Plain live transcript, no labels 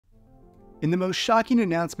In the most shocking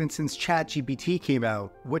announcement since ChatGPT came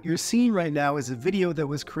out, what you're seeing right now is a video that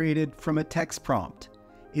was created from a text prompt.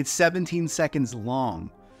 It's 17 seconds long.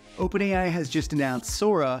 OpenAI has just announced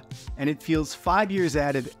Sora, and it feels 5 years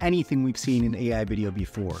out of anything we've seen in AI video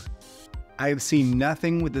before. I have seen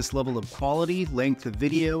nothing with this level of quality, length of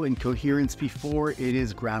video, and coherence before. It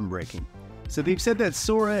is groundbreaking. So they've said that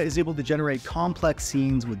Sora is able to generate complex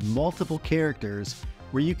scenes with multiple characters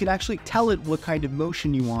where you can actually tell it what kind of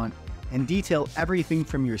motion you want and detail everything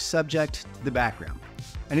from your subject to the background.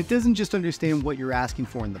 And it doesn't just understand what you're asking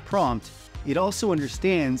for in the prompt, it also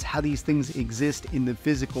understands how these things exist in the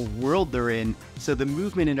physical world they're in, so the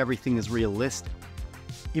movement and everything is realistic.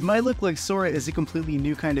 It might look like Sora is a completely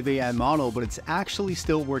new kind of AI model, but it's actually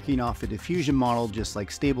still working off a diffusion model just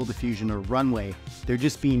like Stable Diffusion or Runway. They're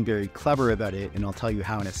just being very clever about it, and I'll tell you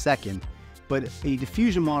how in a second. But a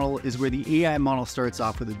diffusion model is where the AI model starts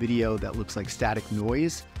off with a video that looks like static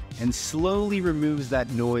noise and slowly removes that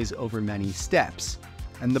noise over many steps.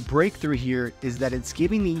 And the breakthrough here is that it's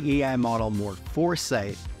giving the AI model more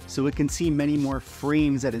foresight, so it can see many more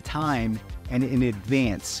frames at a time and in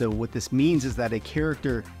advance. So what this means is that a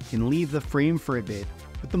character can leave the frame for a bit,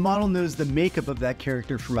 but the model knows the makeup of that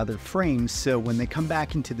character from other frames, so when they come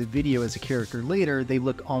back into the video as a character later, they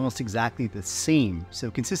look almost exactly the same.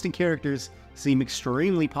 So consistent characters seem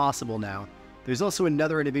extremely possible now. There's also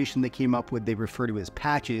another innovation they came up with they refer to as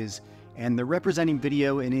patches, and they're representing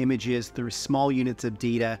video and images through small units of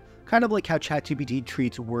data, kind of like how ChatGPT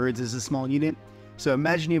treats words as a small unit. So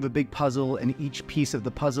imagine you have a big puzzle and each piece of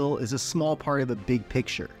the puzzle is a small part of a big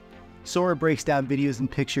picture. Sora breaks down videos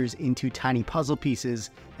and pictures into tiny puzzle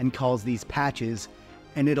pieces and calls these patches,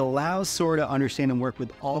 and it allows Sora to understand and work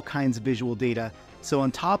with all kinds of visual data. So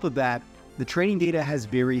on top of that, the training data has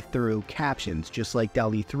very thorough captions, just like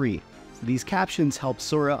DALL-E 3. So these captions help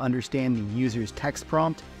Sora understand the user's text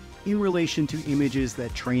prompt in relation to images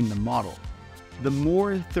that train the model. The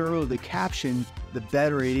more thorough the caption, the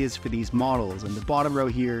better it is for these models. And the bottom row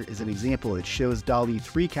here is an example. It shows DALL-E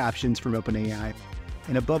 3 captions from OpenAI,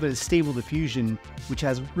 and above it is Stable Diffusion, which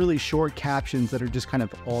has really short captions that are just kind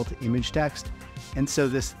of alt-image text. And so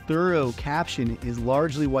this thorough caption is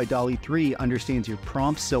largely why DALL-E 3 understands your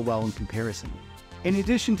prompts so well in comparison. In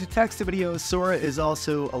addition to text to video, Sora is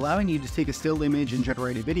also allowing you to take a still image and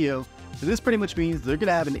generate a video. So this pretty much means they're going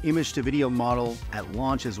to have an image to video model at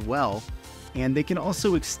launch as well. And they can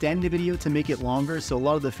also extend the video to make it longer. So a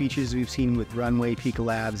lot of the features we've seen with Runway, Pika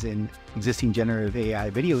Labs, and existing generative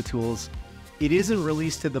AI video tools, it isn't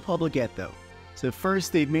released to the public yet though. So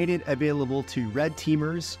first, they've made it available to red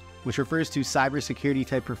teamers, which refers to cybersecurity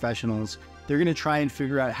type professionals. They're going to try and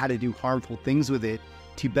figure out how to do harmful things with it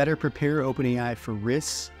to better prepare OpenAI for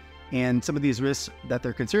risks. And some of these risks that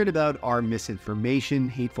they're concerned about are misinformation,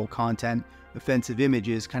 hateful content, offensive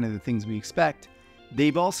images, kind of the things we expect.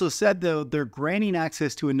 They've also said, though, they're granting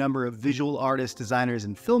access to a number of visual artists, designers,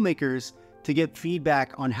 and filmmakers to get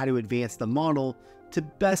feedback on how to advance the model to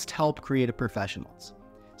best help creative professionals.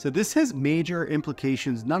 So this has major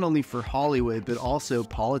implications not only for Hollywood, but also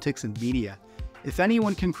politics and media. If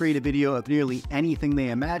anyone can create a video of nearly anything they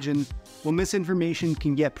imagine, well, misinformation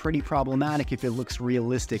can get pretty problematic if it looks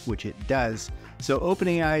realistic, which it does. So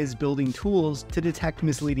OpenAI is building tools to detect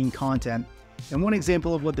misleading content. And one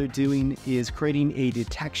example of what they're doing is creating a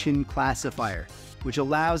detection classifier, which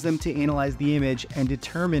allows them to analyze the image and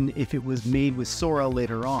determine if it was made with Sora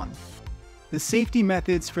later on. The safety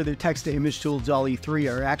methods for their text-to-image tool DALL-E 3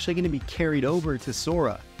 are actually going to be carried over to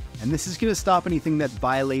Sora. And this is going to stop anything that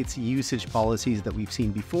violates usage policies that we've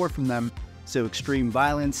seen before from them. So extreme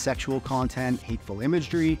violence, sexual content, hateful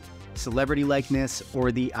imagery, celebrity likeness,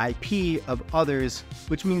 or the IP of others,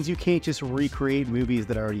 which means you can't just recreate movies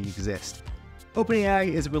that already exist.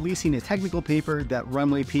 OpenAI is releasing a technical paper that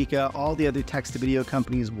Runway, Pika, all the other text-to-video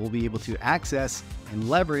companies will be able to access and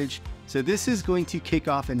leverage. So this is going to kick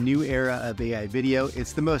off a new era of AI video.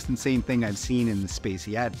 It's the most insane thing I've seen in the space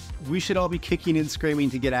yet. We should all be kicking and screaming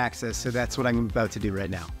to get access, so that's what I'm about to do right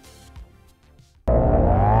now.